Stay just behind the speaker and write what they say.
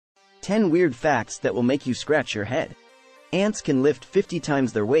10 weird facts that will make you scratch your head. Ants can lift 50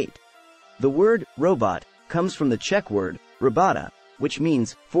 times their weight. The word robot comes from the Czech word robota, which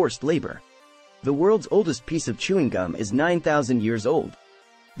means forced labor. The world's oldest piece of chewing gum is 9,000 years old.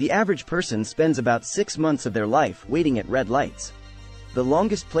 The average person spends about 6 months of their life waiting at red lights. The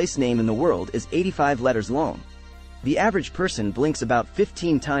longest place name in the world is 85 letters long. The average person blinks about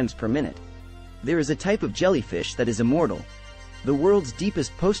 15 times per minute. There is a type of jellyfish that is immortal. The world's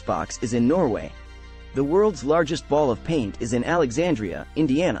deepest postbox is in Norway. The world's largest ball of paint is in Alexandria,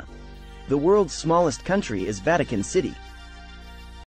 Indiana. The world's smallest country is Vatican City.